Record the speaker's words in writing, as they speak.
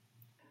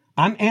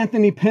I'm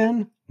Anthony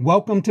Pinn.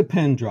 Welcome to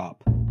Pin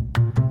Drop.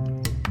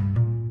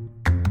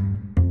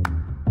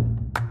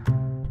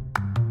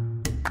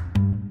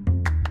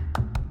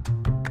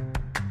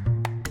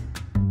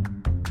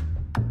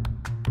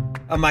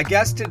 My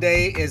guest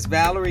today is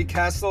Valerie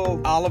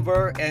Cassel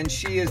Oliver, and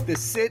she is the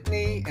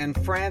Sidney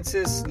and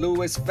Francis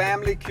Lewis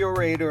Family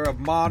Curator of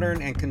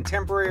Modern and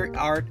Contemporary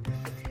Art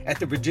at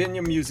the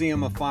Virginia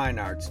Museum of Fine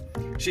Arts.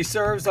 She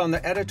serves on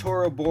the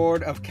editorial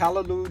board of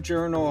Callaloo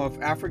Journal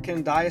of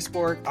African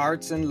Diasporic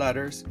Arts and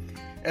Letters,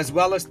 as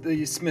well as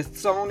the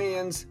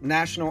Smithsonian's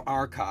National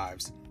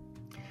Archives.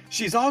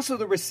 She's also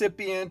the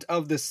recipient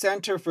of the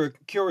Center for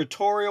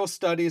Curatorial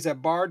Studies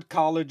at Bard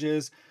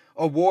College's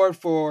Award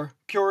for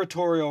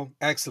Curatorial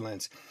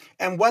Excellence.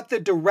 And what the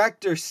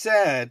director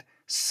said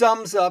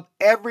sums up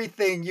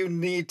everything you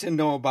need to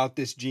know about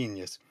this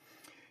genius.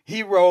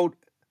 He wrote,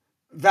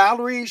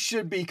 "Valerie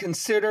should be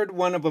considered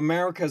one of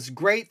America's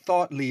great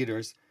thought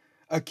leaders,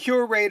 a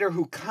curator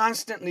who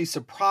constantly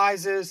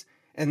surprises,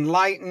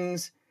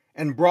 enlightens,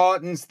 and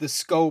broadens the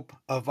scope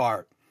of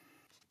art."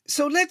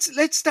 So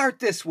let's start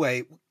this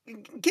way.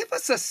 Give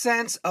us a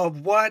sense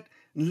of what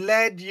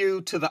led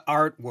you to the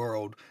art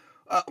world.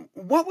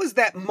 What was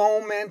that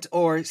moment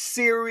or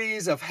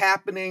series of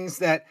happenings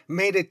that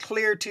made it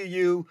clear to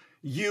you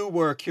you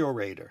were a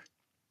curator?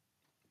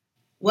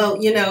 Well,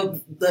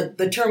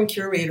 the term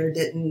curator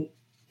didn't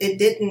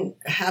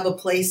have a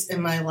place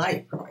in my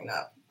life growing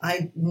up.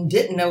 I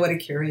didn't know what a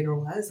curator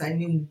was. I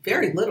knew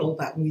very little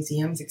about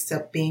museums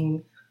except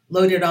being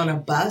loaded on a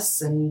bus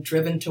and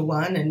driven to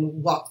one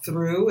and walked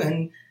through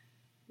and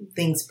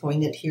things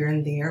pointed here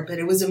and there. But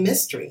it was a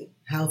mystery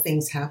how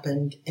things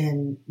happened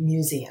in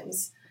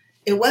museums.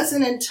 It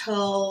wasn't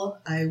until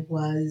I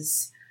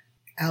was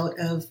out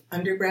of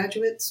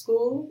undergraduate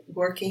school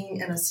working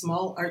in a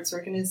small arts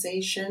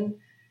organization.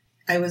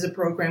 I was a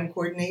program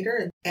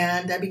coordinator,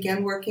 and I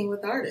began working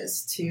with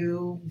artists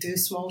to do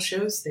small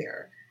shows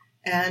there.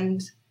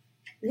 And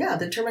yeah,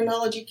 the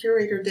terminology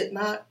curator did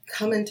not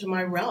come into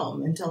my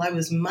realm until I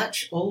was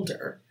much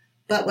older.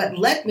 But what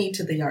led me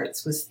to the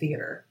arts was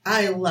theater.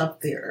 I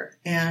love theater,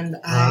 and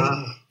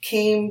I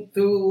came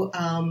through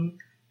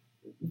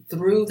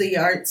the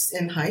arts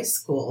in high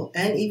school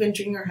and even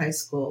junior high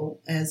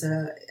school as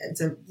a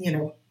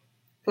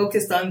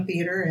focused on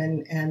theater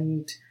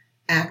and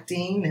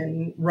acting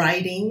and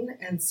writing.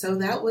 And so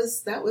that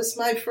was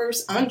my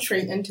first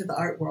entree into the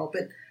art world.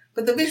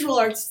 But the visual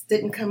arts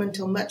didn't come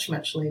until much,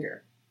 much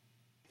later.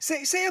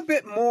 Say a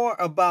bit more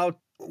about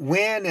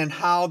when and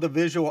how the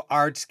visual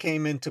arts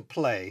came into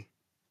play.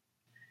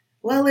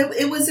 Well,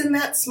 it was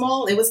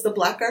it was the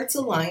Black Arts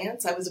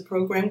Alliance. I was a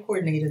program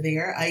coordinator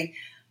there.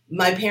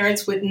 My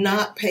parents would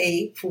not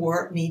pay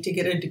for me to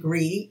get a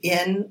degree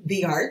in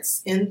the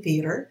arts, in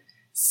theater.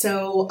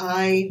 So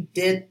I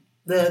did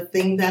the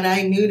thing that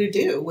I knew to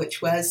do,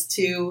 which was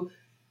to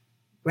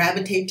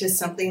gravitate to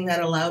something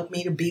that allowed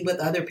me to be with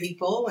other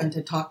people and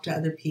to talk to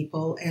other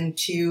people and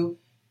to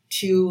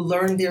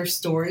learn their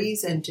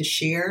stories and to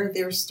share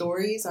their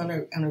stories on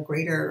a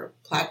greater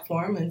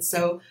platform. And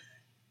so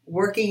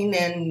working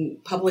in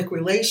public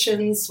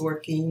relations,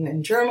 working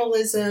in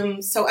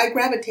journalism. So I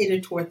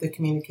gravitated toward the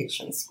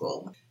communication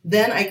school.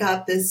 Then I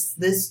got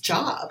this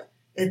job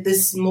at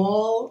this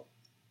small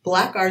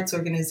Black arts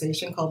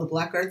organization called the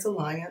Black Arts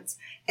Alliance.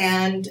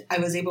 And I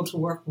was able to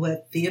work with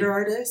theater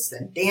artists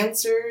and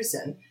dancers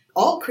and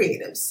all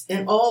creatives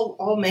in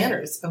all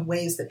manners of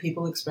ways that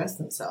people express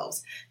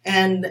themselves.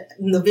 And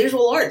the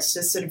visual arts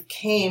just sort of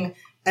came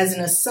as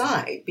an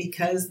aside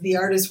because the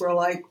artists were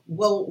like,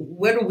 well,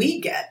 what do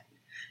we get?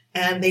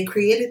 And they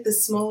created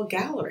this small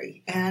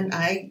gallery, and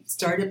I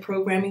started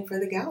programming for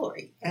the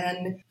gallery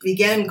and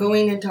began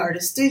going into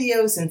artist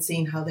studios and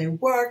seeing how they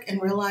work and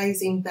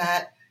realizing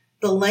that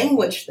the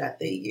language that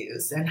they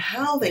use and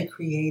how they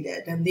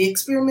created and the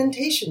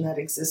experimentation that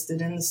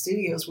existed in the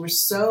studios were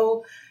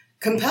so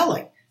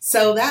compelling.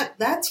 So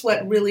that's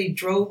what really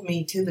drove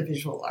me to the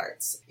visual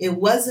arts. It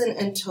wasn't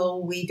until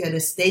we did a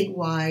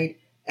statewide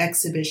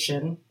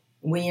exhibition,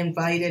 we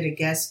invited a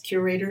guest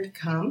curator to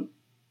come,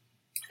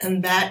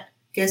 and that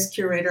guest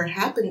curator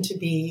happened to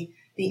be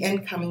the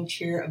incoming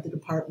chair of the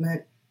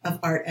Department of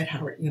Art at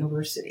Howard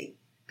University,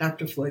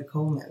 Dr. Floyd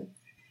Coleman.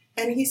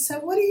 And he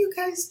said, "What are you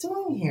guys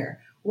doing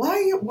here?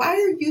 Why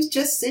are you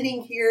just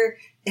sitting here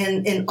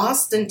in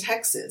Austin,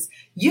 Texas?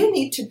 You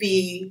need to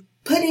be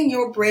putting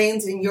your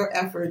brains and your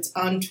efforts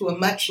onto a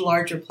much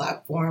larger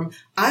platform.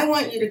 I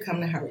want you to come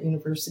to Howard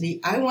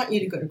University. I want you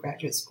to go to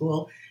graduate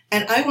school.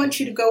 And I want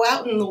you to go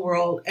out in the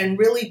world and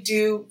really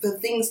do the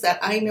things that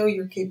I know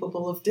you're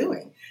capable of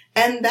doing."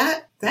 And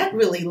that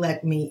really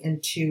led me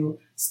into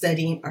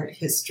studying art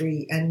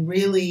history and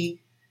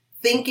really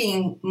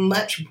thinking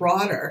much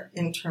broader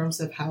in terms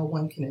of how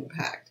one can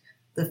impact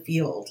the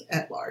field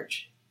at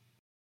large.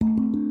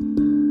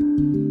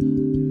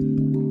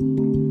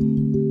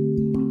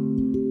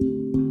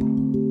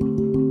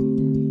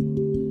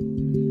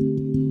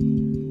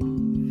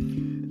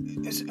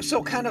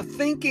 So kind of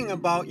thinking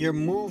about your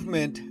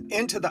movement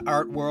into the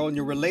art world and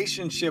your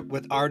relationship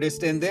with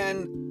artists, and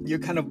then you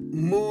kind of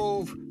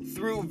move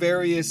through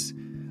various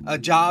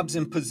jobs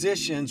and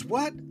positions,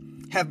 what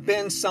have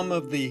been some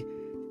of the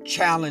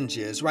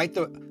challenges, right?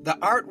 The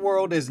art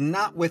world is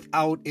not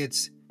without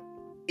its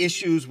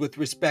issues with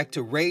respect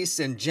to race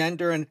and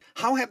gender. And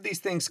how have these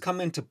things come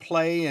into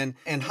play,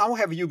 and how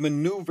have you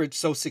maneuvered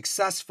so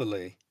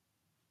successfully?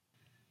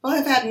 Well,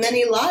 I've had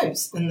many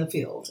lives in the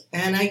field,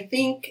 and I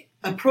think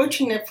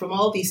approaching it from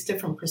all these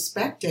different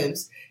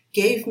perspectives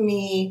gave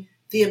me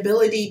the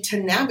ability to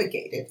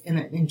navigate it in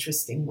an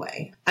interesting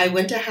way. I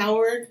went to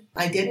Howard.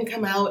 I didn't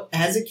come out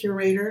as a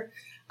curator.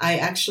 I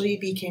actually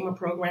became a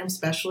program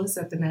specialist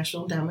at the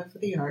National Endowment for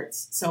the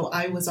Arts. So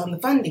I was on the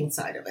funding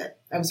side of it.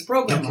 I was a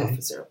program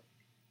officer.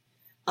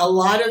 A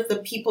lot of the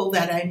people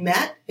that I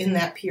met in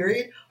that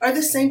period are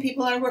the same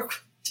people I work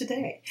with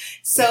today.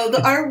 So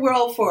the art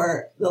world,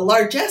 for the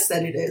largesse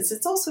that it is,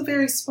 it's also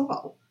very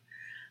small.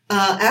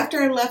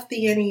 After I left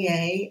the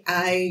NEA,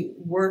 I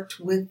worked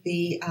with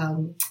the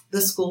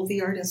School of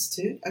the Art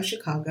Institute of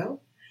Chicago.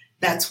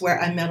 That's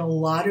where I met a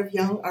lot of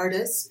young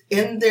artists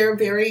in their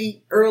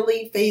very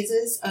early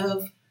phases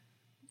of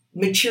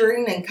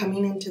maturing and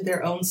coming into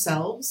their own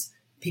selves.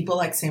 People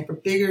like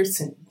Sanford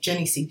Biggers and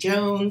Jenny C.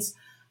 Jones.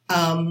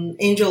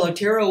 Angel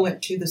Otero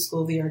went to the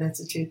School of the Art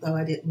Institute, though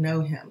I didn't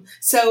know him.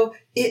 So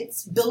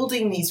it's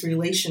building these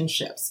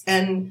relationships.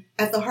 And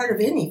at the heart of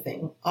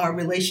anything are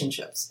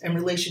relationships and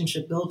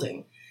relationship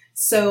building.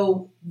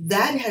 So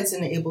that has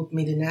enabled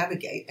me to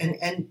navigate.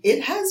 And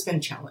it has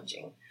been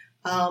challenging.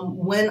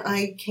 When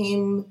I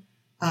came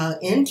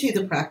into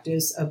the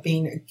practice of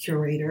being a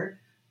curator,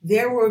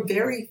 there were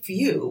very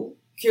few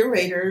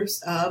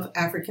curators of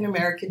African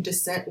American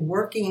descent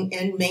working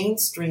in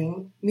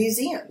mainstream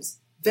museums.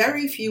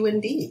 Very few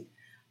indeed.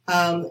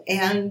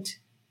 And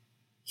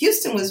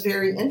Houston was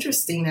very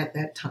interesting at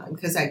that time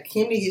because I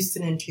came to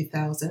Houston in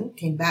 2000,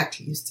 came back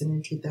to Houston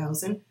in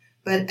 2000.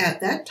 But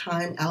at that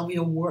time,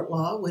 Alvia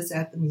Wardlaw was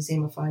at the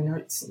Museum of Fine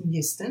Arts in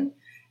Houston,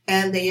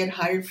 and they had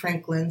hired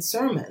Franklin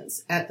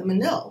Sermons at the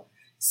Manil.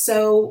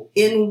 So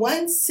in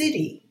one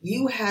city,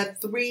 you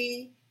had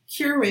 3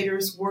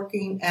 curators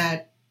working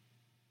at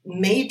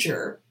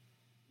major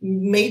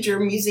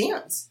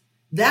museums.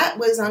 That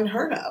was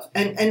unheard of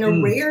and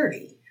a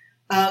rarity.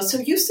 So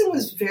Houston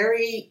was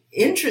very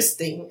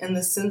interesting in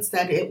the sense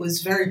that it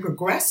was very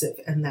progressive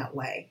in that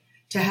way,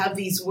 to have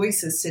these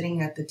voices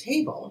sitting at the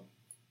table.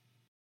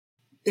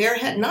 There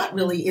had not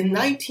really, in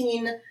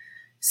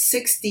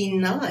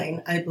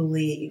 1969, I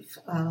believe,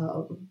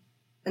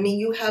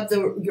 you have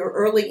your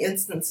early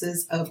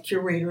instances of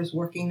curators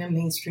working in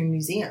mainstream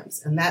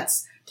museums, and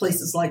that's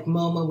places like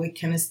MoMA with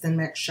Keniston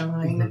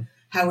McShine,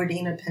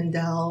 Howardina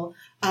Pendell.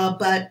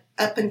 But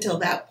up until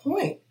that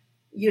point,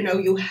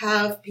 you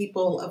have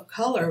people of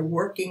color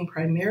working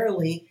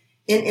primarily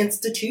in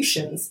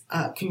institutions,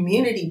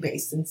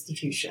 community-based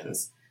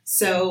institutions.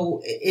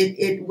 So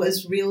it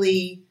was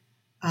really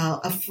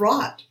a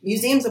fraught.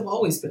 Museums have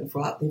always been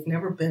fraught. They've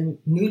never been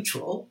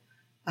neutral.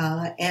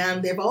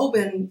 And they've all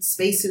been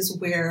spaces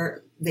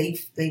where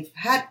they've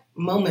had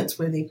moments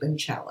where they've been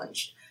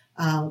challenged.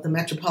 The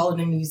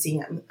Metropolitan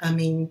Museum,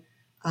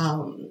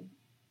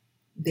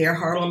 their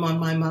Harlem on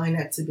My Mind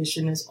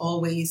exhibition is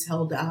always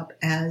held up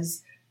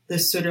as the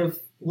sort of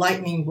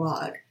lightning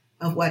rod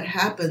of what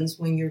happens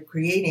when you're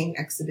creating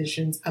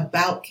exhibitions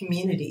about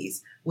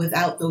communities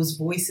without those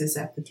voices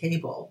at the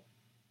table.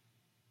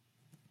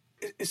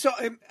 So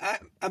I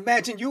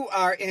imagine you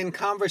are in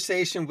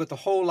conversation with a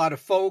whole lot of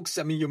folks.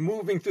 You're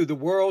moving through the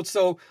world.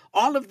 So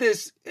all of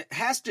this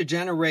has to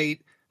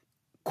generate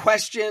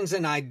questions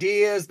and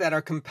ideas that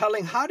are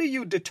compelling. How do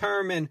you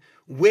determine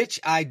which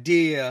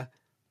idea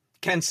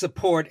can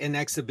support an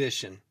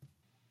exhibition?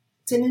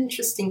 It's an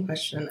interesting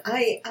question.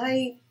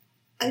 I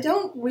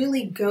don't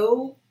really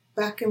go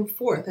back and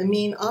forth.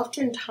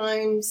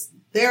 Oftentimes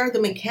there are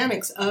the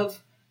mechanics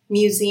of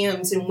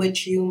museums in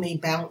which you may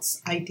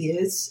bounce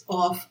ideas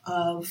off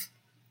of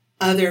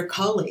other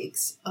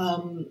colleagues.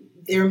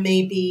 There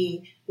may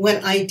be,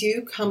 when I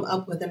do come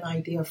up with an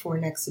idea for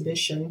an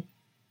exhibition,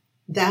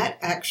 that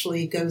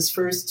actually goes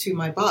first to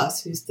my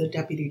boss, who's the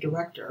deputy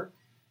director.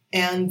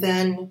 And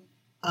then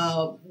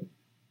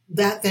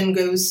that then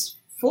goes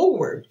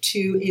forward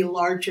to a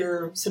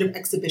larger sort of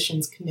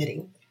exhibitions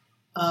committee.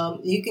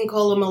 You can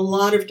call them a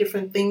lot of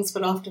different things,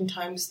 but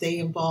oftentimes they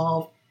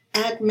involve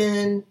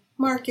admin,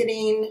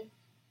 marketing,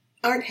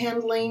 art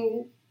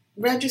handling,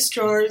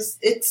 registrars.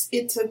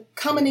 It's a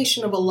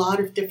combination of a lot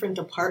of different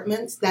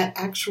departments that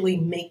actually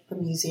make the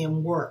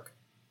museum work.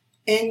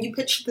 And you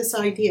pitch this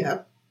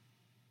idea.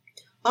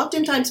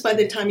 Oftentimes, by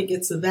the time it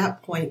gets to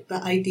that point,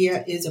 the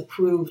idea is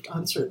approved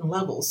on certain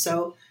levels.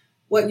 So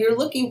what you're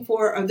looking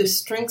for are the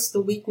strengths,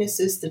 the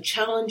weaknesses, the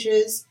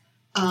challenges,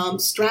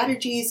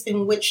 strategies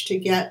in which to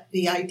get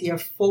the idea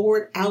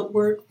forward,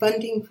 outward,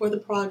 funding for the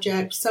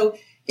project. So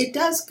it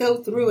does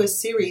go through a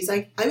series.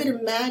 I would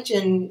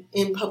imagine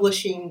in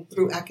publishing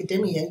through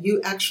academia,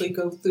 you actually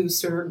go through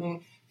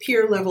certain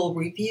peer level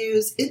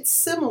reviews. It's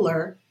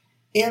similar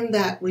in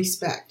that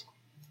respect,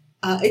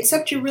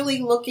 except you're really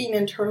looking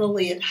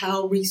internally at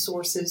how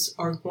resources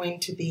are going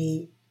to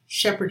be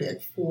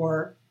shepherded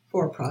for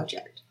a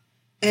project.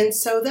 And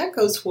so that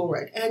goes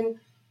forward. And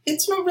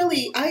it's not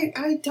really,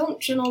 I don't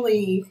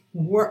generally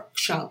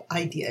workshop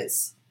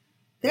ideas.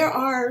 There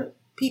are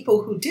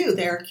people who do,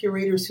 there are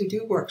curators who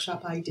do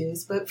workshop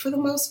ideas, but for the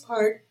most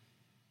part,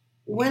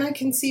 when I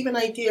conceive an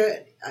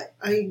idea,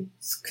 I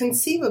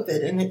conceive of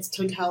it in its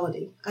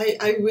totality.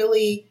 I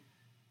really,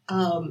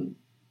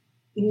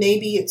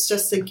 maybe it's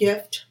just a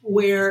gift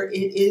where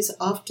it is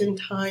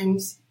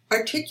oftentimes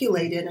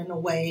articulated in a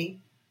way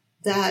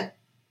that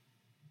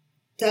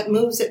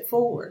moves it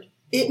forward.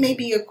 It may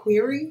be a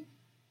query,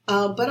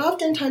 but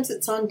oftentimes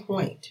it's on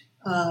point.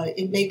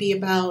 It may be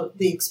about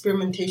the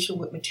experimentation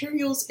with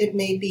materials. It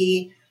may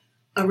be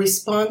a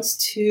response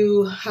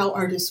to how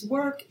artists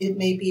work. It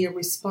may be a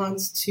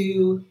response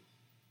to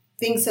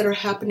things that are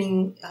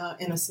happening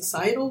in a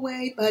societal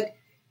way, but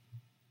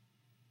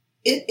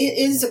it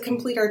is a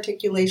complete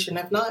articulation.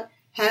 I've not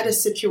had a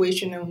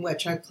situation in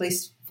which I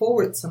placed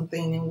forward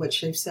something in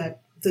which they've said,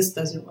 this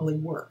doesn't really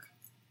work.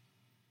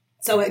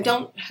 So I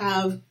don't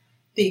have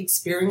the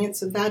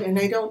experience of that, and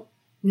I don't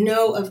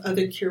know of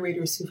other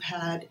curators who've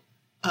had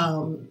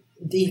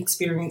the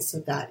experience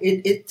of that.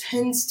 It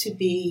tends to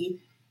be,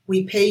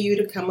 we pay you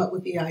to come up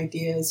with the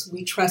ideas,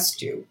 we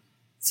trust you,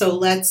 so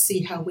let's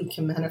see how we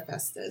can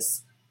manifest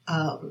this.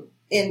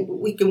 And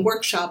we can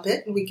workshop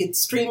it, and we can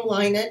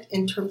streamline it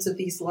in terms of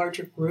these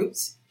larger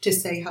groups to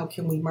say, how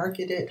can we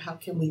market it? How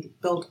can we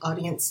build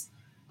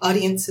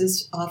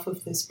audiences off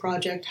of this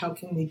project? How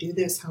can we do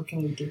this? How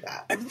can we do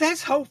that? And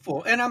that's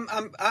hopeful. And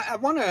I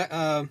want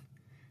to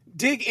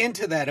dig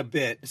into that a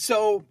bit.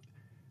 So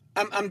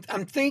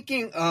I'm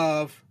thinking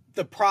of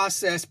the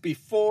process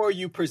before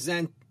you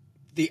present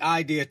the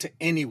idea to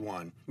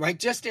anyone, right?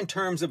 Just in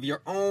terms of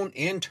your own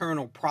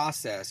internal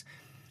process,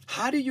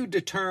 how do you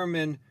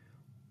determine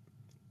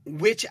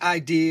which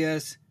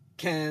ideas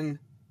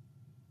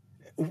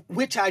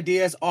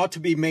ought to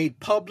be made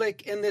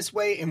public in this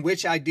way, and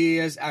which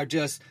ideas are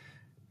just,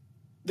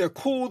 they're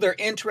cool, they're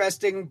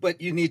interesting,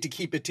 but you need to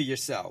keep it to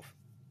yourself?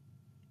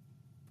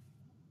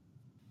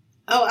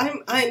 Oh,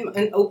 I'm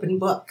an open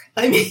book.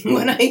 I mean,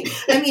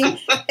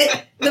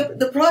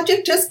 the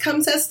project just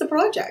comes as the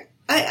project.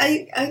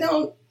 I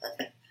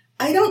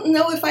don't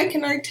know if I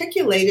can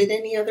articulate it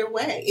any other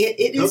way.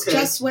 It is okay.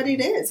 Just what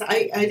it is.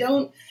 I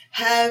don't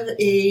have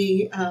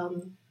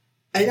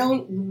I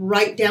don't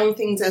write down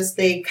things as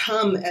they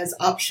come as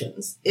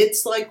options.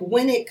 It's like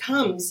when it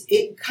comes,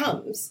 it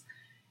comes.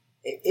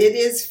 It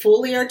is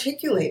fully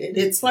articulated.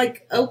 It's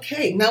like,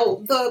 okay,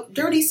 now the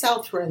Dirty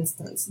South, for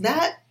instance,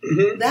 that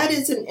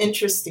is an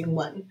interesting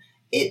one.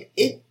 It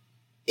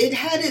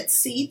had its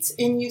seats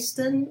in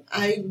Houston.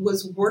 I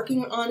was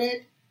working on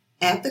it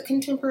at the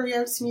Contemporary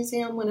Arts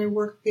Museum when I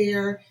worked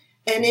there,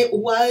 and it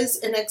was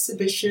an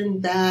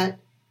exhibition that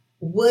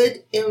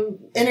would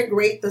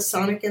integrate the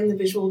sonic and the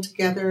visual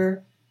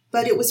together,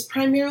 but it was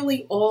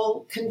primarily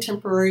all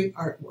contemporary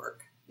artwork.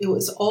 It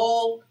was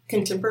all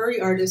contemporary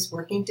artists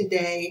working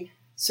today,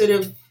 sort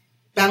of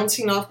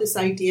bouncing off this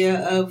idea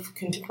of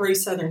contemporary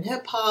Southern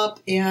hip hop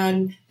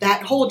and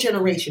that whole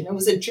generation. It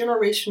was a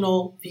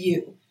generational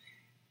view.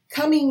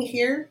 Coming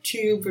here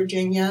to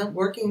Virginia,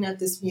 working at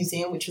this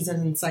museum, which is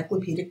an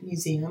encyclopedic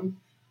museum,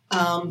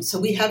 so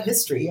we have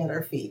history at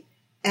our feet.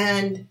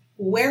 And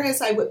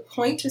whereas I would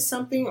point to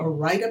something or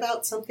write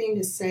about something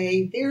to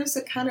say, there's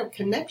a kind of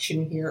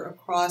connection here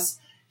across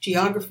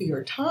geography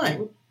or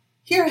time,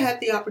 here I had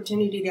the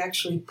opportunity to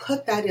actually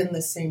put that in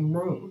the same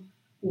room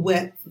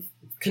with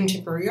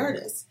contemporary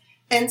artists.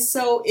 And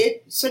so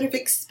it sort of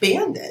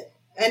expanded,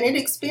 and it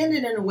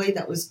expanded in a way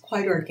that was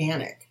quite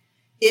organic.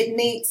 It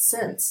made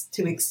sense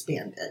to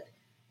expand it.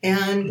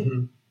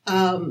 And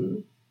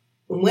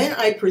when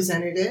I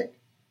presented it,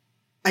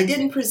 I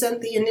didn't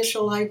present the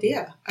initial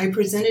idea. I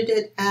presented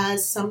it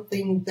as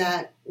something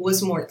that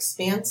was more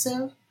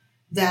expansive,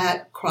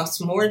 that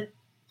crossed more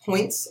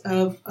points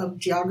of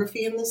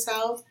geography in the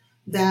South,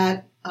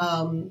 that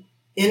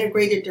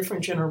integrated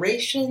different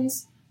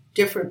generations,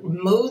 different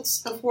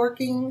modes of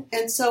working.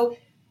 And so,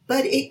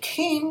 but it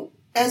came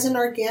as an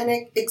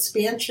organic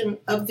expansion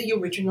of the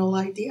original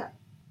idea.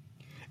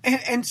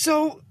 And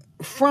so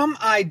from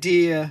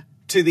idea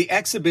to the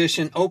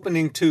exhibition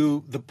opening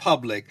to the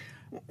public,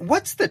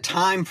 what's the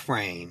time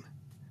frame?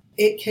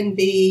 It can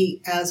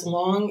be as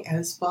long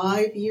as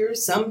 5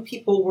 years. Some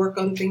people work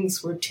on things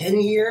for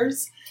 10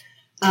 years.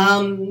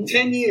 10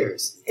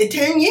 years.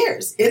 10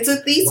 years. It's a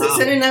thesis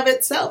in and of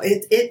itself.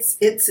 It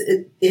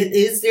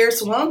is their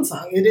swan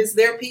song. It is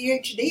their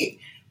PhD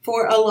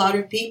for a lot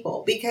of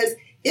people, because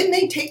it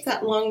may take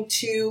that long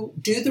to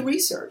do the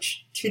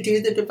research, to do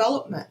the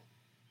development.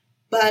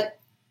 But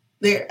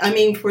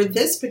for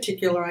this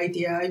particular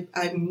idea,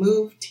 I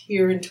moved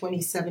here in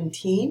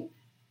 2017.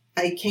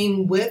 I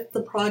came with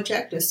the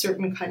project, a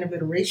certain kind of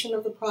iteration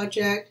of the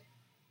project.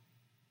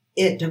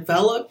 It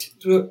developed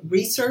through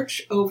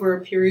research over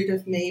a period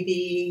of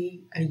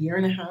maybe a year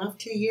and a half,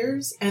 2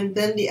 years. And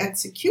then the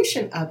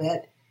execution of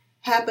it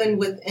happened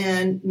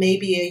within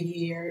maybe a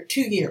year,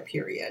 2 year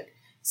period.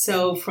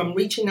 So from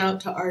reaching out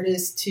to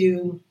artists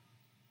to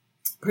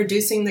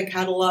producing the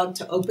catalog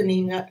to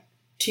opening up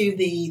to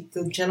the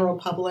general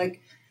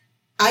public,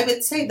 I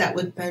would say that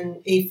would have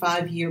been a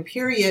 5-year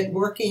period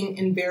working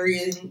in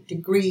varying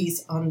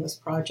degrees on this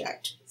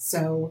project.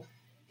 So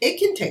it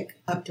can take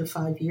up to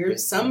 5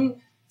 years.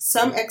 Some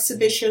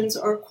exhibitions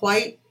are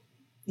quite,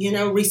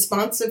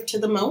 responsive to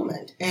the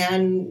moment.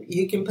 And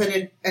you can put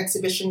an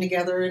exhibition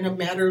together in a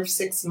matter of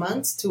 6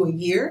 months to a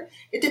year.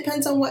 It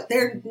depends on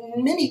there are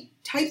many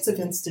types of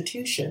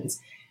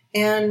institutions.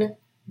 And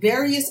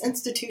various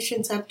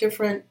institutions have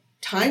different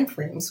time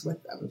frames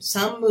with them.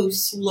 Some move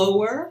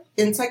slower.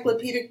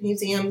 Encyclopedic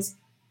museums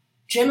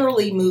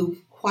generally move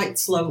quite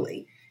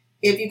slowly.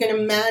 If you can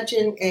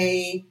imagine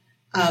a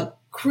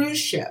cruise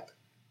ship,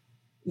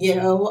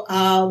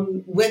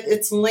 with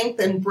its length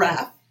and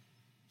breadth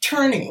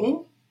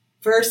turning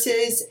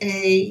versus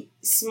a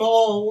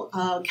small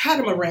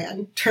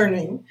catamaran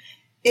turning,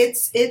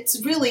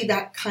 it's really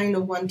that kind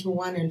of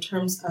one-to-one in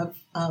terms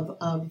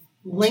of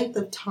length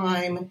of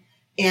time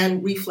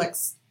and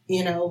reflex,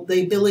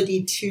 the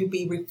ability to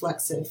be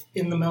reflexive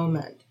in the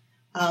moment.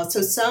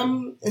 So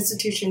some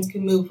institutions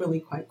can move really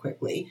quite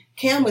quickly.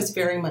 CAM was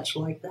very much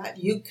like that.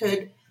 You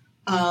could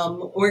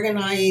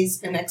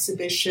organize an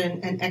exhibition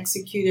and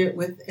execute it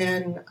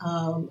within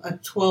a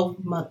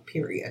 12-month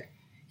period.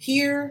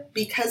 Here,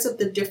 because of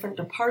the different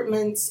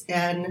departments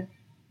and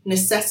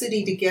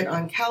necessity to get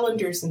on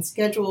calendars and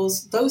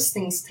schedules, those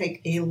things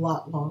take a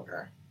lot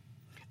longer.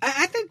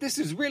 I think this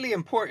is really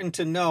important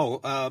to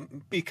know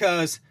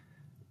because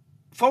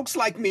folks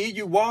like me,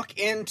 you walk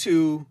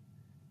into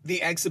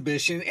the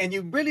exhibition and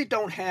you really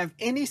don't have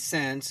any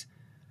sense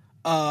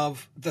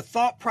of the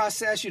thought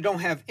process. You don't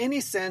have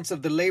any sense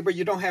of the labor.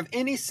 You don't have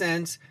any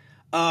sense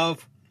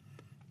of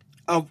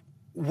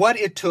what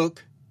it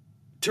took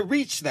to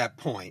reach that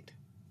point.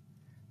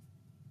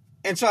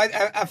 And so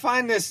I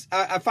find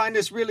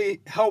this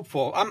really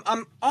helpful.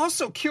 I'm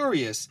also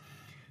curious.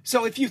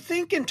 So if you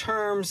think in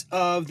terms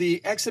of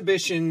the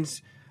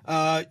exhibitions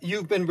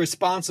you've been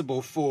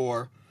responsible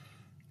for,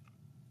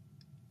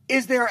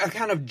 is there a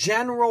kind of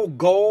general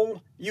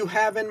goal you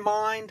have in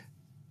mind?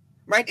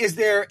 Right? Is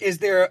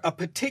there a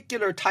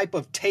particular type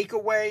of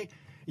takeaway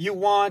you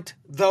want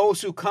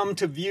those who come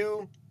to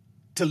view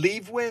to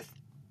leave with?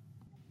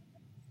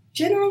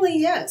 Generally,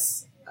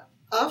 yes.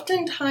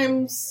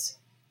 Oftentimes,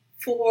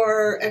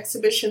 for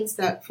exhibitions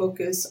that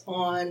focus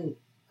on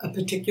a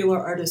particular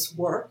artist's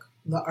work,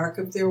 the arc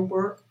of their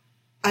work,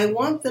 I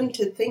want them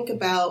to think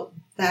about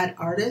that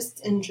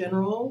artist in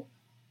general,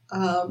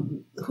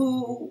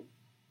 who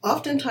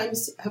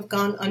oftentimes have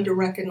gone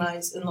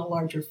under-recognized in the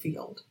larger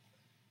field.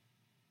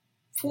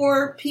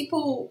 For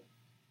people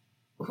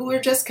who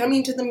are just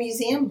coming to the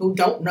museum who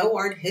don't know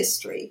art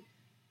history,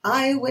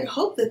 I would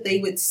hope that they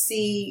would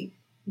see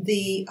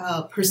the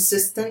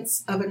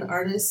persistence of an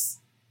artist's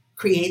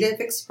creative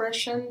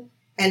expression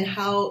and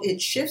how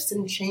it shifts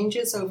and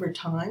changes over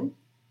time.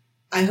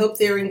 I hope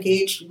they're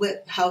engaged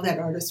with how that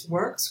artist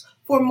works.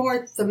 For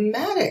more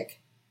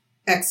thematic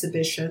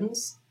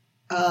exhibitions,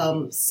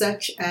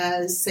 such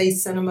as, say,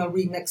 Cinema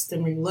Remixed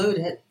and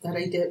Reloaded, that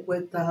I did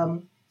with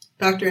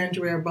Dr.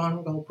 Andrea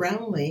Barnwell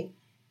Brownlee,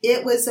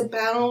 it was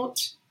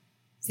about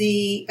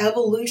the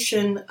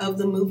evolution of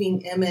the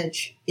moving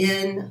image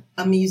in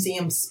a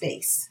museum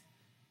space.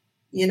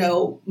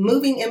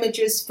 Moving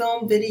images,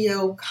 film,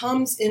 video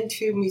comes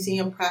into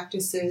museum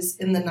practices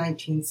in the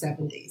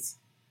 1970s.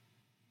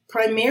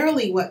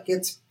 Primarily what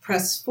gets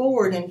pressed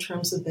forward in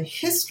terms of the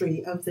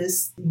history of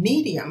this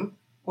medium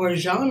or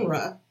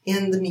genre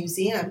in the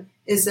museum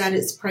is that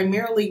it's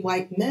primarily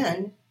white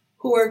men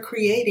who are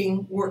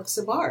creating works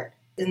of art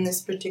in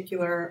this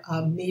particular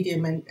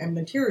medium and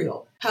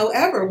material.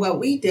 However, what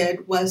we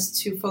did was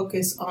to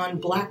focus on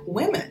Black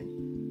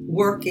women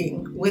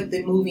working with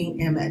the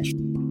moving image.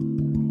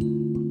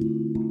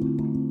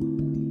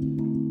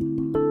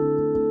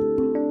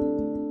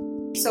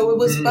 So it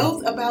was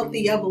both about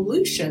the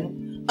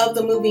evolution of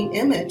the moving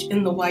image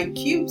in the white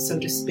cube, so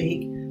to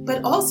speak,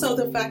 but also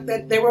the fact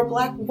that there were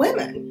Black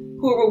women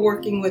who were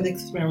working with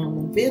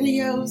experimental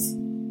videos,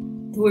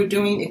 who were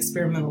doing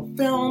experimental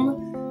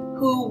film,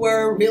 who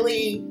were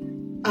really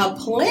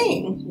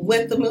playing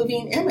with the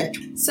moving image.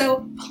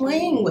 So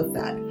playing with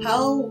that,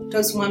 how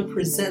does one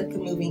present the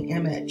moving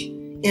image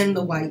in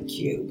the white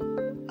cube?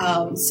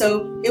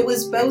 So it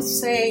was both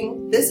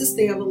saying this is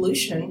the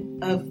evolution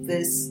of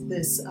this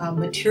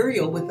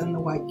material within the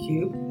white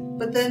cube,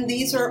 but then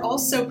these are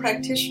also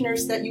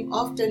practitioners that you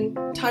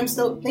oftentimes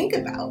don't think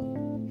about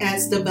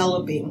as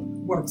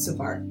developing works of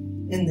art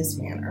in this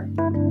manner.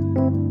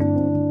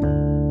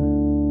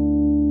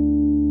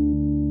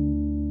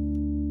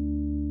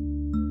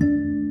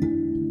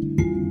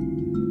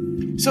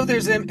 So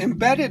there's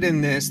embedded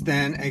in this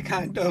then a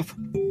kind of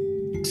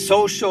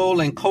social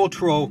and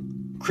cultural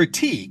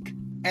critique.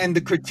 And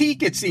the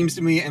critique, it seems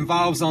to me,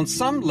 involves on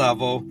some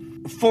level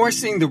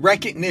forcing the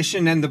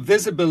recognition and the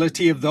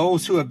visibility of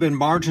those who have been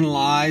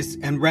marginalized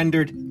and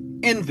rendered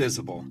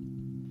invisible.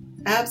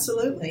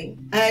 Absolutely.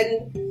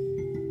 And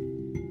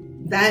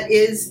that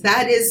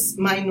is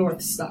my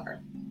North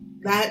Star.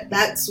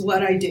 That's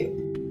what I do.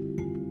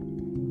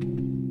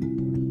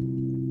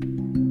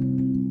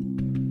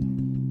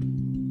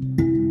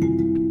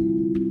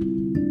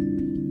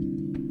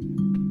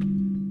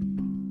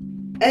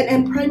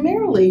 And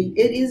primarily,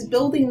 it is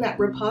building that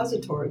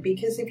repository,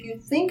 because if you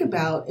think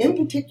about, in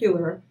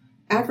particular,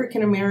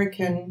 African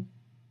American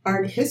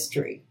art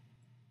history,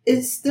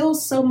 is still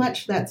so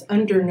much that's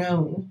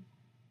underknown.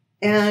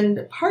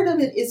 And part of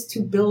it is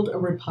to build a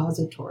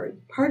repository.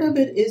 Part of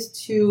it is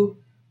to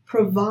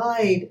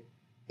provide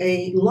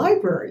a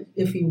library,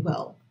 if you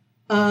will,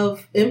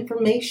 of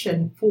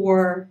information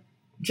for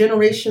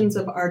generations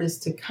of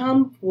artists to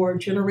come, for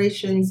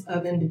generations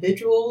of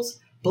individuals,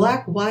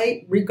 Black,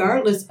 white,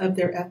 regardless of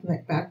their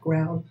ethnic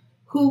background,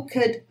 who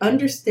could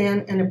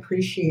understand and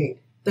appreciate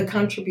the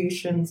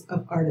contributions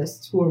of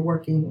artists who are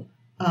working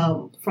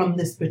from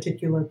this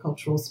particular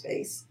cultural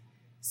space.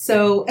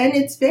 So, and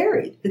it's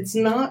varied. It's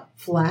not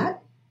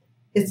flat.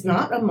 It's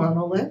not a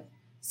monolith.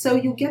 So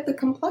you get the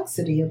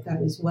complexity of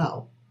that as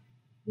well.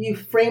 You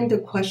framed a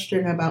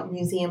question about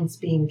museums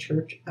being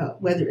church,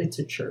 whether it's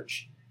a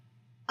church.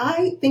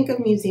 I think of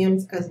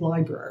museums as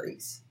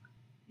libraries.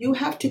 You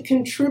have to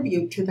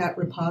contribute to that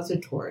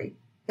repository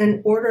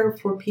in order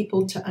for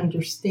people to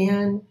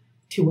understand,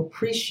 to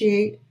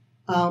appreciate.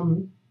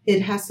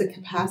 It has the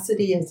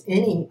capacity, as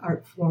any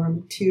art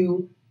form,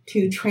 to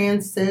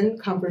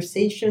transcend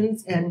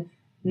conversations and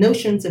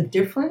notions of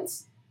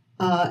difference.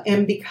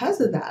 And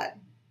because of that,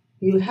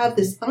 you have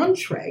this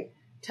entree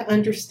to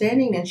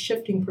understanding and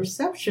shifting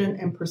perception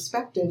and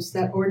perspectives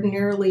that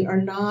ordinarily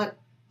are not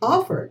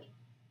offered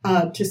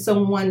to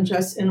someone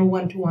just in a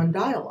one-to-one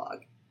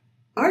dialogue.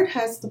 Art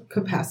has the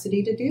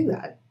capacity to do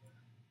that.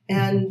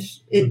 And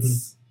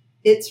it's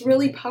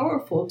really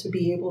powerful to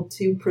be able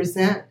to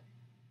present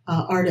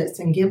artists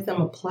and give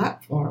them a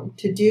platform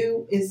to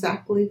do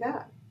exactly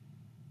that.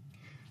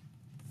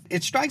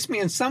 It strikes me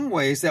in some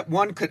ways that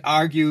one could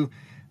argue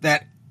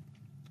that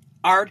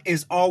art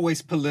is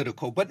always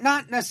political, but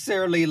not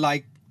necessarily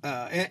like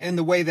in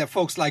the way that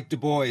folks like Du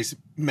Bois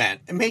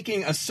meant,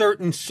 making a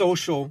certain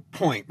social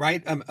point,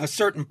 right? A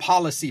certain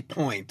policy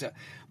point,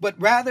 but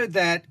rather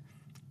that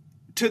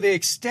to the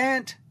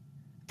extent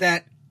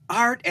that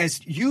art,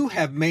 as you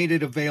have made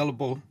it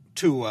available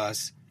to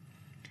us,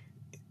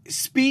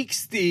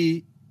 speaks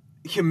the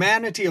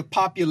humanity of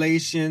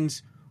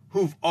populations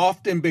who've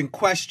often been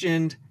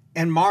questioned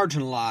and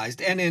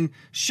marginalized. And in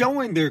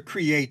showing their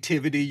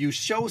creativity, you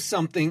show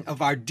something of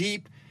our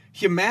deep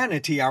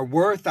humanity, our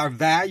worth, our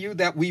value,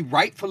 that we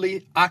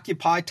rightfully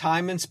occupy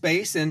time and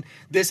space. And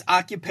this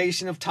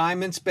occupation of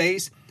time and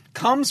space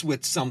comes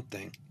with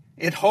something.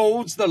 It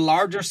holds the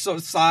larger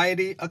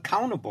society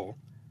accountable.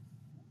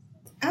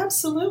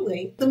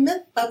 Absolutely. The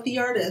myth of the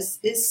artist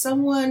is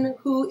someone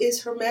who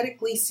is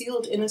hermetically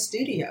sealed in a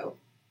studio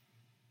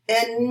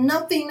and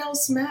nothing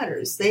else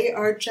matters. They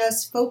are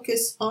just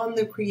focused on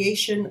the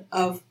creation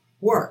of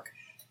work.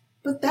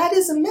 But that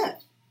is a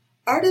myth.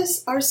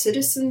 Artists are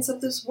citizens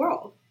of this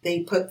world.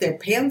 They put their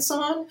pants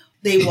on.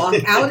 They walk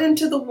out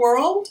into the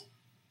world.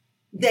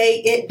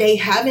 They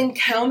have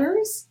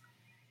encounters.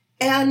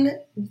 And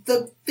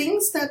the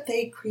things that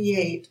they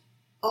create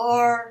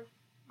are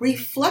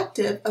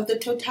reflective of the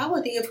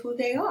totality of who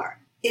they are.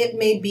 It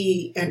may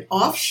be an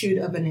offshoot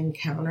of an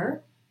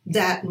encounter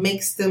that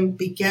makes them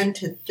begin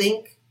to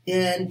think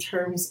in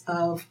terms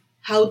of,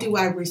 how do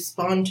I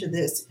respond to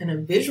this in a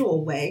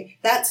visual way?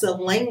 That's a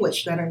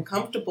language that I'm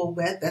comfortable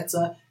with. That's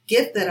a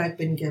gift that I've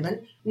been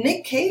given.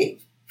 Nick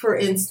Cave, for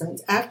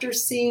instance, after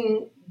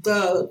seeing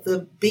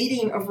the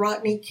beating of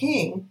Rodney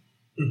King,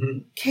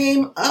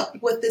 came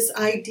up with this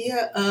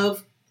idea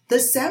of the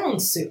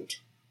sound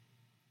suit.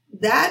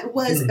 That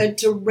was a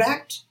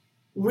direct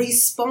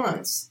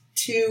response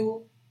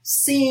to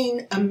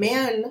seeing a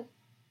man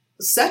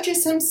such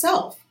as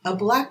himself, a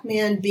Black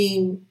man,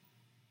 being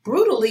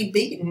brutally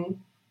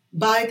beaten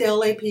by the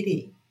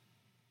LAPD.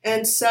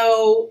 And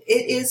so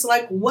it is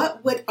like,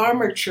 what would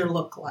armature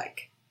look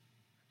like?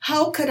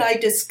 How could I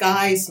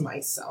disguise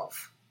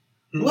myself?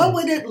 What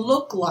would it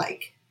look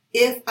like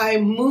if I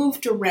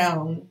moved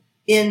around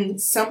in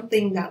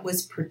something that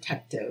was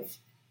protective?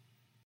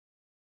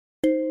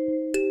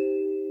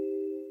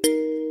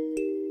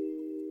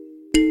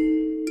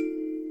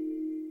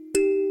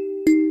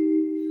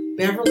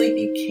 Beverly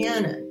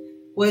Buchanan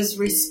was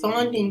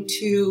responding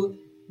to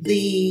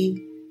the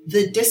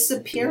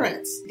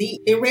disappearance, the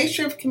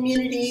erasure of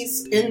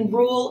communities in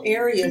rural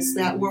areas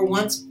that were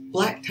once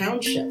Black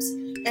townships,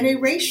 an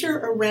erasure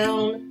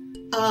around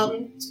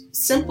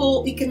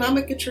simple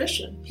economic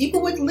attrition.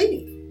 People would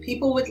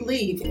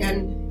leave,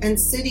 and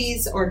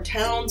cities or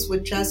towns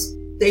would just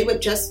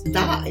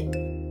die.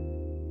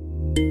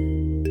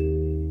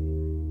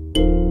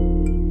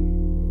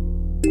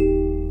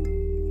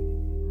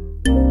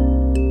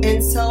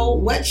 And so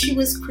what she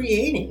was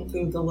creating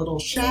through the Little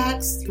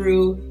Shacks,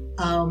 through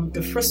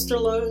the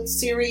Fristerlo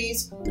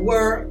series,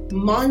 were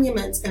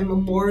monuments and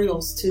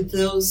memorials to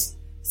those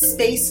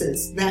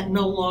spaces that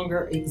no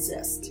longer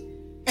exist.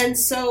 And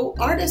so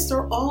artists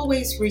are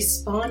always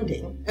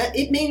responding.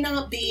 It may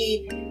not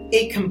be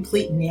a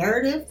complete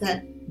narrative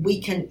that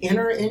we can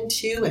enter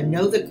into and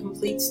know the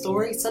complete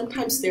story.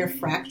 Sometimes they're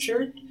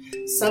fractured.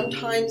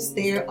 Sometimes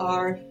there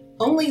are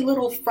only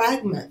little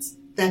fragments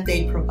that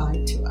they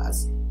provide to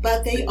us.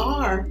 but they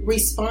are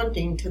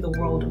responding to the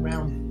world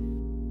around them.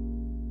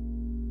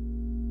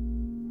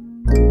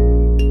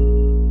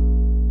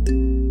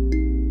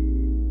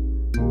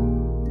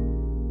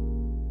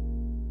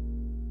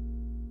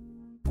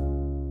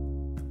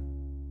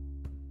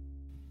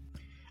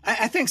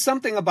 I think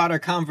something about our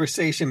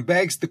conversation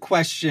begs the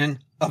question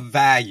of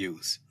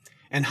values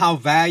and how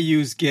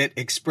values get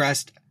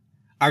expressed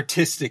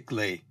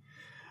artistically.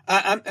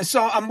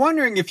 So I'm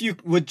wondering if you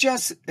would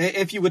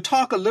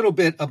talk a little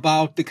bit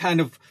about the kind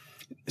of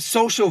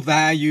social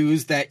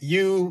values that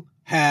you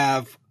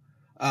have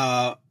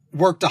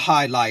worked to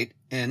highlight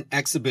in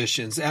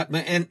exhibitions.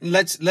 And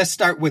let's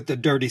start with the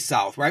Dirty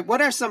South, right?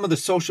 What are some of the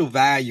social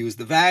values,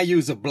 the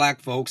values of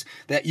Black folks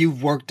that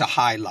you've worked to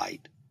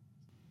highlight?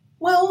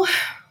 Well,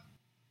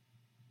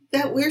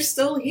 that we're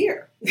still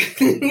here,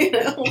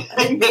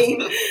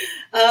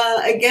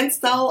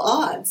 against all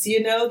odds,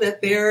 that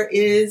there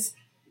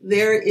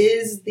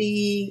is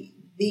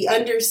the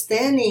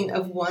understanding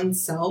of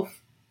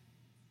oneself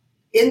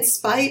in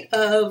spite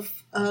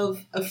of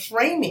a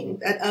framing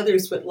that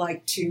others would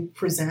like to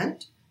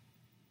present.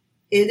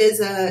 It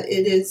is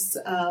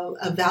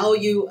a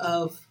value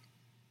of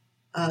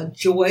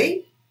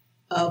joy,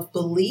 of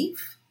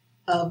belief,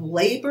 of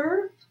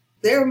labor.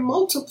 There are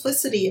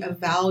multiplicity of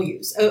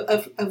values,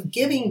 of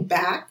giving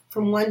back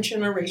from one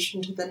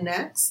generation to the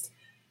next,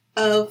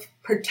 of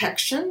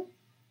protection.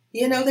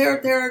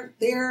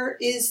 There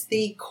is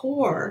the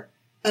core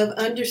of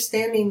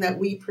understanding that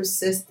we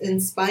persist in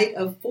spite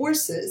of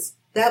forces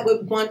that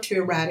would want to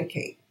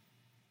eradicate.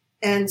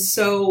 And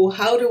so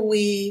how do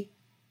we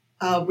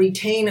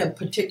retain a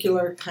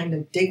particular kind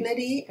of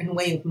dignity and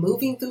way of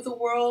moving through the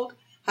world?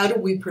 How do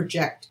we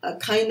project a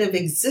kind of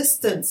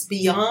existence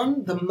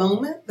beyond the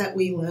moment that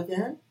we live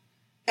in?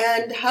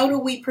 And how do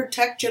we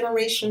protect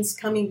generations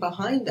coming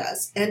behind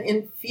us and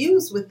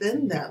infuse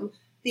within them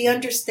the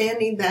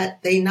understanding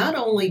that they not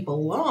only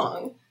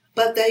belong,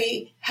 but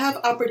they have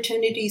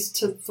opportunities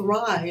to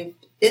thrive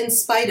in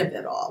spite of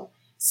it all?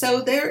 So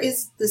there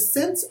is the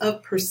sense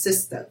of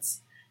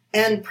persistence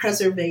and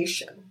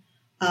preservation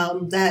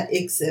that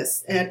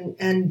exists,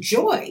 and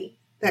joy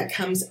that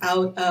comes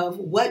out of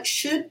what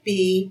should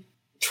be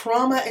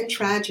trauma and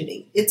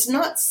tragedy. It's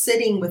not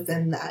sitting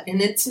within that,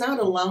 and it's not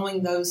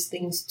allowing those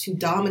things to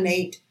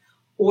dominate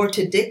or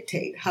to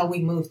dictate how we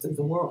move through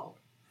the world.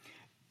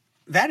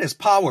 That is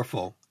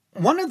powerful.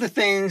 One of the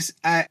things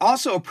I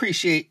also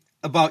appreciate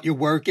about your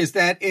work is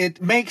that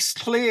it makes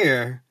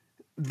clear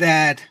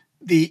that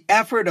the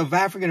effort of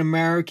African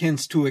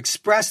Americans to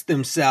express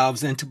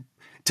themselves and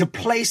to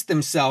place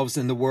themselves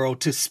in the world,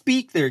 to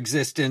speak their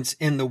existence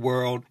in the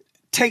world,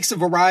 takes a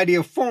variety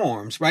of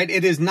forms, right?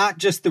 It is not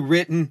just the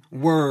written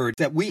word,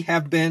 that we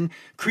have been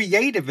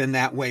creative in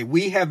that way.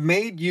 We have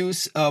made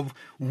use of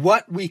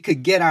what we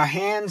could get our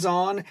hands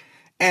on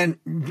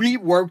and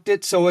reworked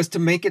it so as to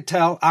make it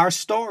tell our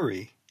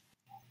story.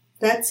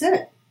 That's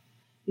it.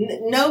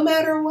 No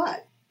matter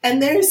what.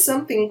 And there's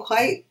something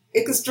quite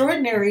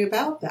extraordinary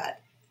about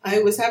that.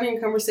 I was having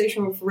a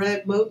conversation with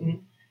Red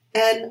Moten,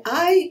 and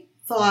I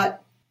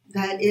thought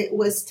that it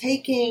was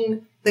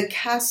taking the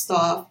cast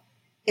off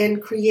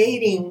and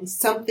creating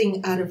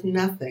something out of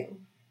nothing.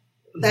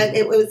 That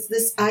it was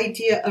this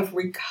idea of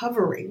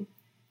recovering.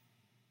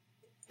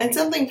 And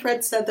something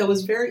Fred said that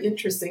was very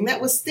interesting, that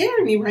was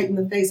staring me right in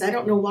the face. I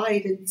don't know why I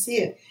didn't see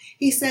it.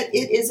 He said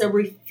it is a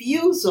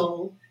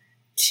refusal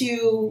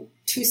to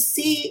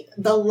see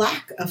the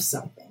lack of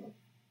something.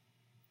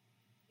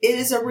 It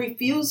is a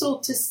refusal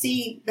to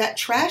see that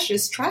trash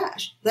is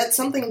trash. That's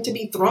something to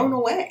be thrown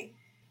away.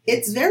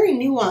 It's very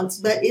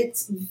nuanced, but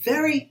it's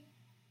very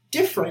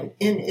different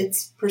in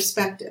its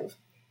perspective.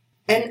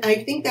 And I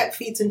think that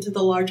feeds into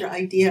the larger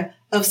idea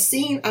of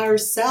seeing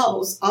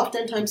ourselves.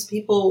 Oftentimes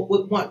people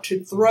would want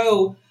to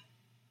throw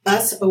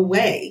us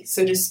away,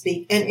 so to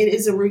speak. And it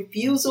is a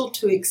refusal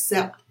to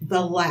accept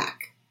the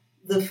lack,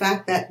 the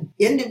fact that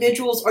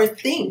individuals or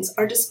things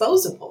are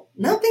disposable.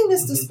 Nothing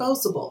is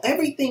disposable.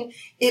 Everything,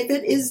 if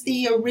it is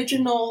the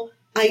original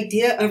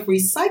idea of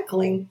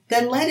recycling,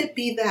 then let it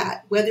be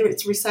that, whether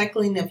it's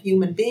recycling of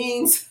human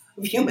beings,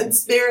 of human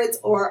spirits,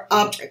 or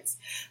objects.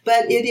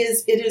 But it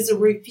is a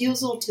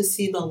refusal to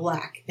see the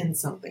lack in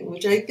something,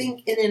 which I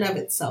think in and of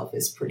itself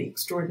is pretty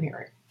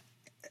extraordinary.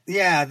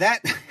 Yeah,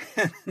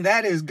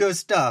 that is good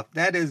stuff.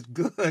 That is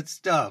good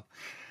stuff.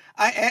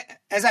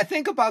 As I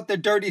think about the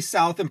Dirty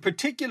South, and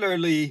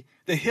particularly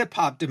the hip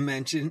hop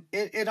dimension,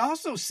 it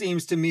also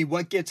seems to me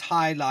what gets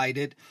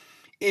highlighted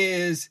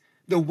is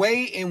the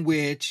way in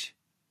which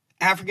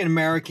African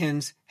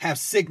Americans have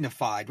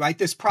signified, right?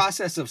 This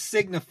process of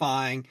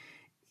signifying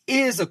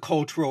is a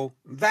cultural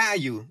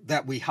value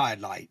that we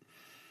highlight,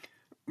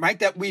 right?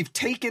 That we've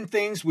taken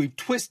things, we've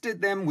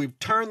twisted them, we've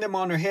turned them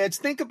on their heads.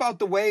 Think about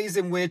the ways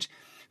in which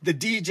the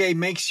DJ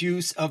makes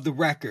use of the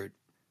record,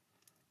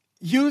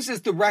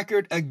 uses the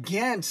record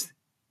against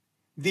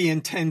the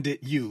intended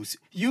use,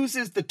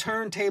 uses the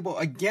turntable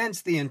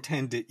against the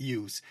intended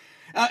use.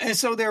 And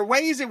so there are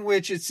ways in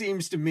which it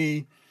seems to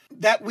me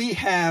that we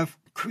have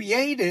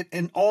created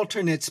an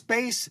alternate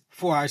space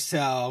for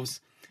ourselves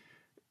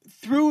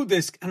through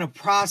this kind of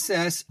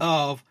process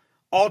of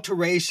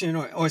alteration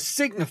or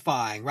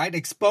signifying, right?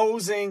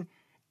 Exposing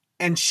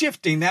and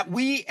shifting, that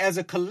we as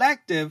a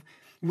collective,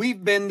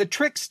 we've been the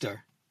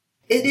trickster.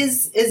 It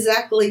is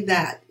exactly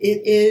that.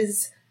 It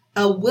is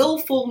a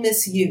willful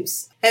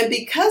misuse. And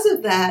because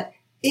of that,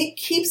 it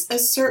keeps a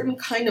certain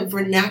kind of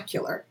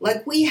vernacular.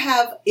 Like we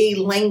have a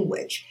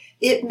language.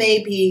 It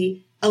may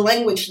be a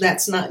language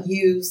that's not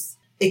used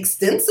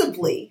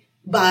extensively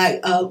by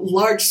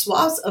large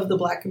swaths of the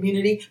Black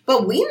community,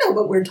 but we know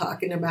what we're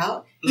talking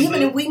about,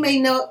 even if we may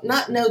not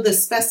know the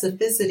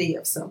specificity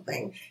of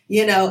something.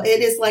 You know,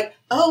 it is like,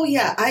 oh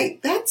yeah,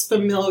 that's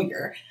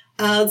familiar.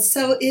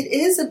 So it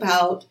is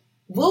about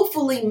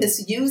willfully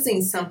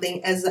misusing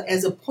something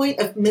as a point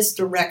of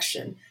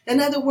misdirection. In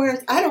other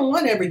words, I don't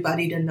want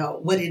everybody to know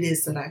what it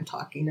is that I'm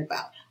talking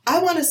about.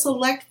 I want a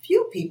select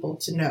few people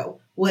to know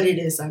what it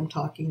is I'm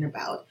talking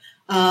about.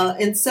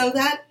 And so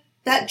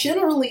that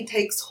generally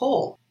takes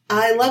hold.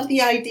 I love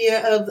the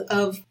idea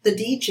of the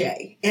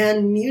DJ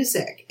and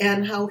music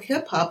and how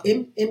hip hop,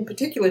 in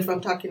particular, if I'm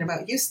talking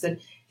about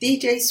Houston,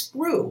 DJ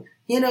Screw,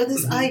 you know,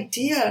 this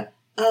idea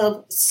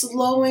of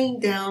slowing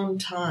down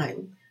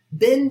time,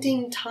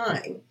 bending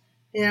time.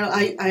 You know,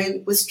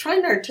 I was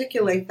trying to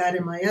articulate that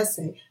in my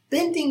essay,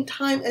 bending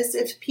time as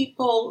if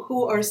people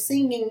who are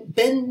singing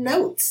bend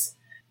notes.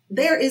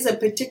 There is a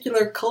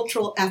particular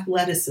cultural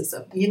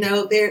athleticism. You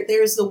know,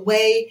 there's the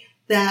way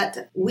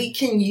that we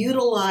can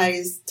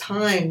utilize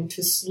time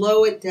to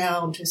slow it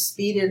down, to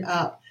speed it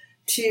up,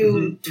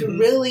 to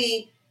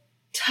really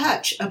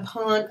touch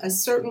upon a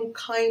certain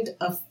kind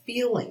of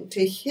feeling,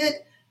 to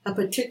hit a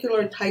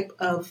particular type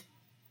of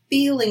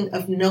feeling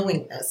of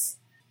knowingness.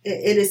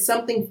 It is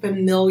something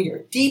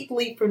familiar,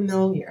 deeply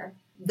familiar,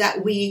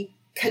 that we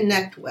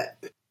connect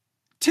with.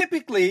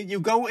 Typically, you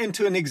go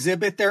into an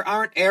exhibit, there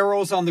aren't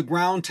arrows on the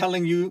ground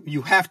telling you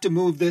you have to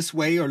move this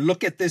way or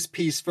look at this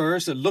piece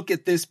first or look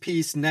at this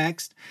piece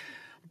next.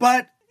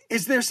 But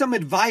is there some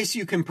advice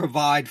you can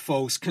provide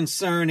folks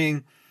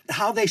concerning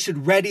how they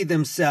should ready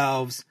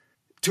themselves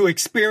to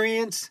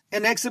experience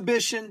an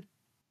exhibition?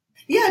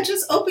 Yeah,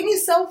 just open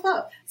yourself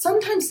up.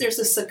 Sometimes there's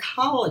a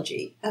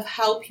psychology of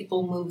how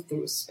people move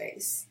through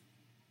space.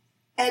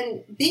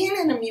 And being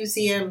in a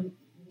museum,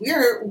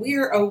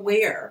 we're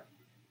aware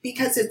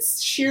because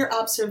it's sheer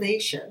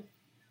observation.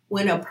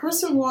 When a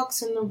person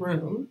walks in the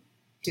room,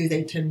 do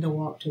they tend to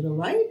walk to the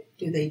right?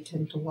 Do they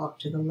tend to walk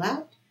to the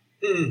left?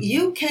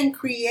 You can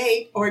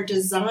create or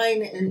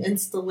design an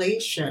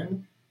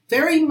installation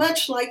very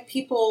much like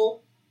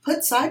people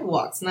put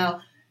sidewalks.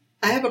 Now,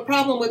 I have a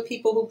problem with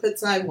people who put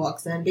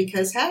sidewalks in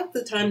because half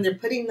the time they're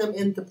putting them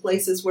into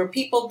places where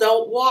people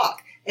don't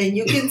walk. And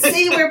you can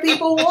see where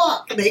people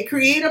walk. They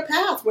create a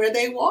path where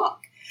they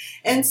walk.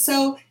 And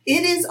so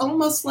it is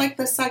almost like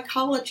the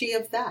psychology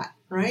of that,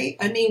 right?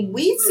 I mean,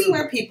 we see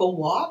where people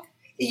walk.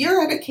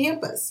 You're at a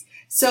campus.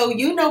 So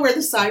you know where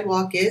the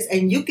sidewalk is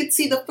and you could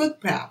see the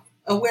footpath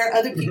of where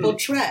other people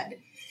tread.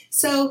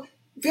 So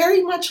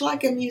very much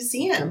like a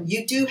museum,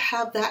 you do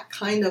have that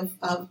kind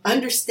of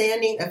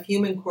understanding of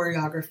human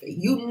choreography.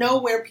 You know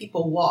where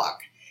people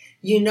walk.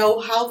 You know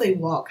how they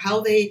walk,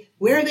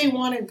 where they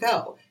want to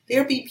go.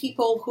 There'll be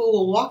people who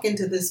will walk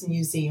into this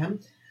museum.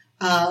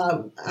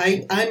 I'm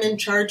in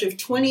charge of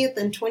 20th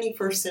and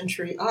 21st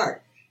century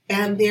art,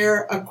 and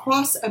they're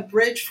across a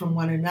bridge from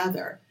one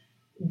another.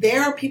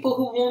 There are people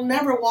who will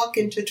never walk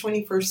into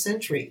 21st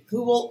century,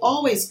 who will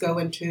always go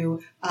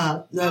into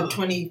the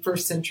 21st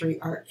century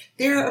art.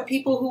 There are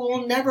people who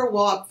will never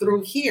walk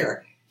through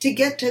here to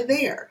get to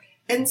there.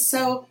 And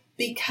so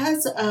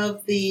because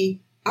of the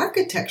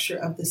architecture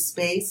of the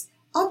space,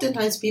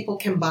 oftentimes people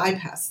can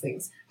bypass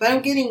things. But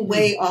I'm getting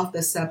way off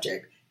the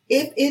subject.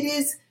 If it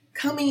is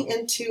coming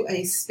into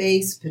a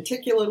space,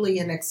 particularly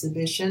an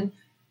exhibition,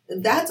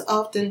 that's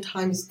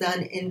oftentimes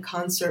done in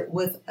concert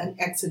with an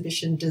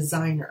exhibition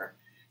designer.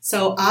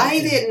 So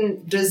I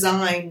didn't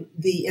design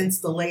the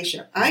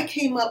installation. I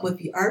came up with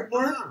the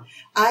artwork.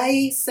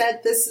 I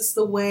said, this is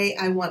the way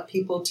I want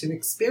people to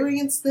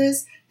experience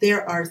this.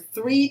 There are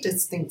 3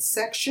 distinct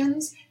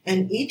sections,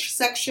 and each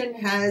section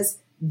has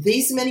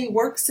these many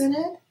works in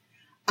it.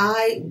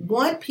 I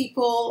want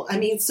people,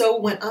 so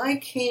when I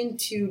came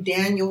to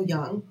Daniel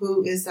Young,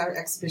 who is our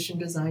exhibition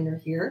designer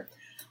here,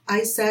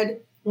 I said,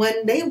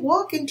 when they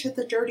walk into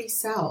the Dirty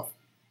South,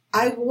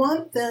 I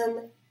want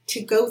them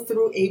to go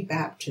through a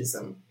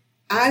baptism.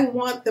 I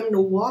want them to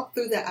walk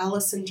through the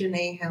Alice and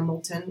Janae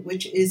Hamilton,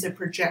 which is a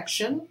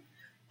projection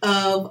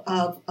of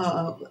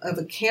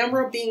a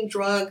camera being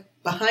dragged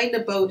behind a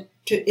boat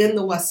in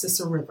the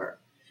Wassisa River.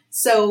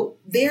 So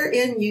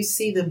therein you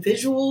see the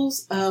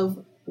visuals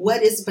of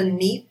what is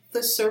beneath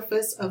the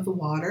surface of the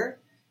water,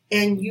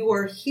 and you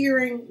are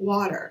hearing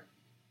water,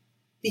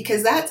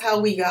 because that's how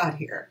we got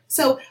here.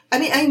 So,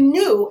 I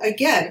knew,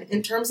 again,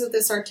 in terms of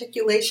this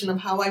articulation of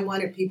how I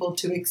wanted people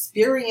to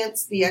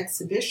experience the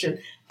exhibition,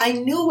 I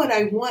knew what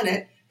I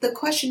wanted. The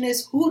question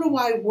is, who do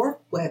I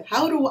work with?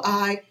 How do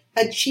I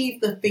achieve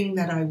the thing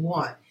that I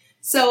want?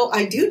 So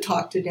I do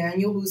talk to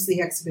Daniel, who's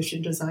the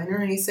exhibition designer,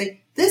 and he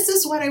say, this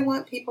is what I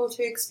want people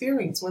to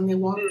experience when they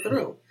walk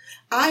through.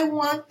 I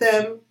want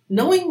them,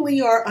 knowingly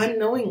or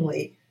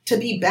unknowingly, to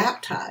be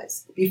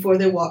baptized before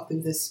they walk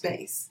through this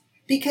space.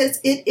 Because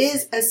it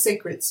is a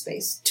sacred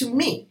space to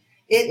me.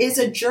 It is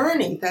a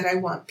journey that I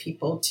want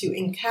people to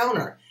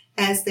encounter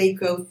as they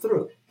go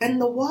through.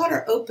 And the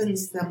water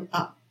opens them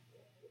up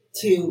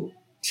to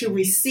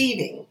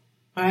receiving,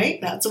 right?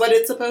 That's what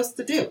it's supposed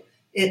to do.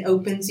 It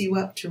opens you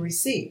up to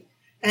receive.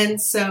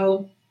 And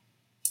so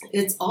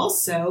it's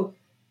also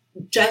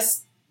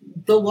just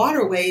the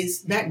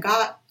waterways that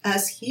got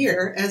us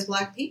here as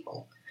Black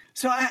people.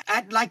 So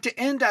I'd like to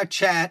end our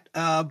chat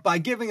by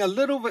giving a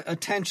little bit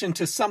attention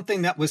to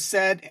something that was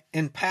said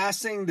in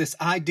passing, this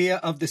idea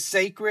of the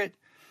sacred.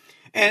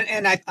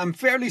 And I'm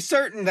fairly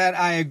certain that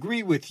I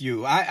agree with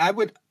you. I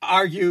would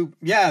argue,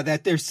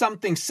 that there's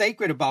something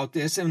sacred about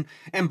this. And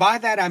by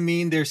that, I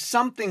mean there's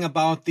something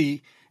about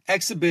the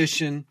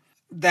exhibition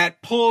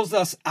that pulls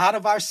us out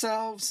of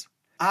ourselves,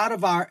 out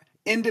of our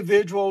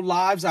individual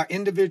lives, our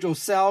individual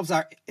selves,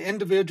 our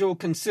individual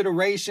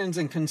considerations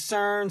and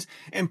concerns,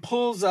 and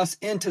pulls us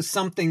into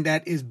something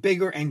that is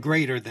bigger and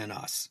greater than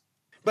us.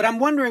 But I'm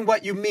wondering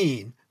what you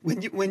mean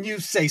when you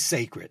say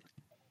sacred.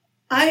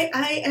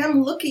 I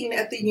am looking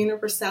at the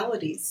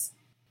universalities.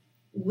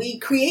 We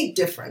create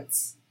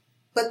difference,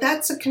 but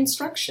that's a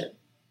construction.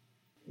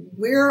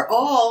 We're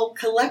all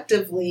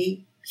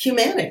collectively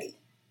humanity.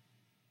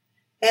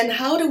 And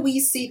how do we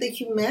see the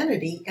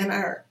humanity in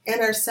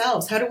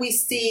ourselves? How do we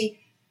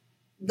see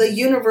the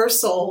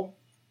universal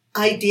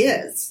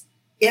ideas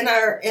in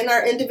our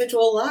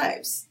individual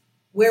lives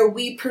where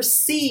we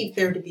perceive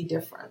there to be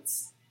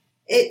difference?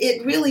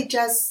 It really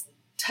just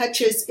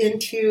touches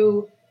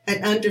into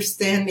an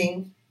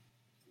understanding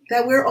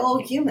that we're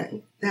all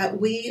human,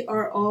 that we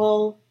are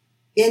all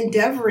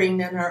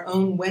endeavoring in our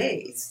own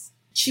ways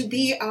to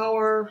be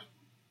our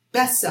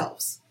best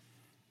selves.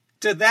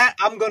 To that,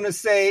 I'm going to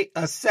say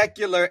a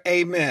secular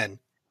amen.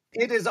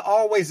 It is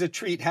always a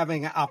treat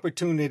having an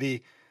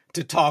opportunity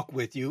to talk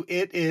with you.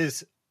 It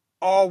is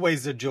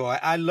always a joy.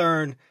 I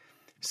learn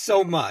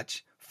so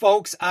much.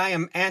 Folks, I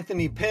am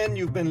Anthony Pinn.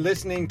 You've been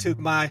listening to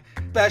my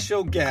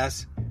special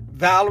guest,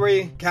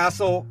 Valerie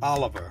Cassel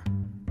Oliver.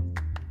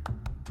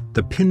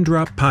 The Pin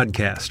Drop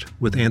Podcast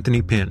with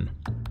Anthony Pinn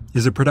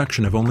is a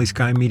production of Only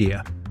Sky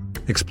Media,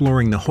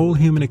 exploring the whole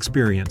human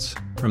experience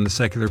from the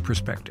secular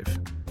perspective.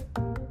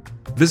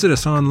 Visit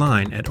us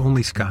online at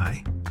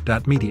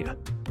onlysky.media.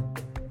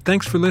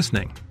 Thanks for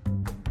listening.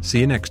 See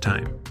you next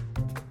time.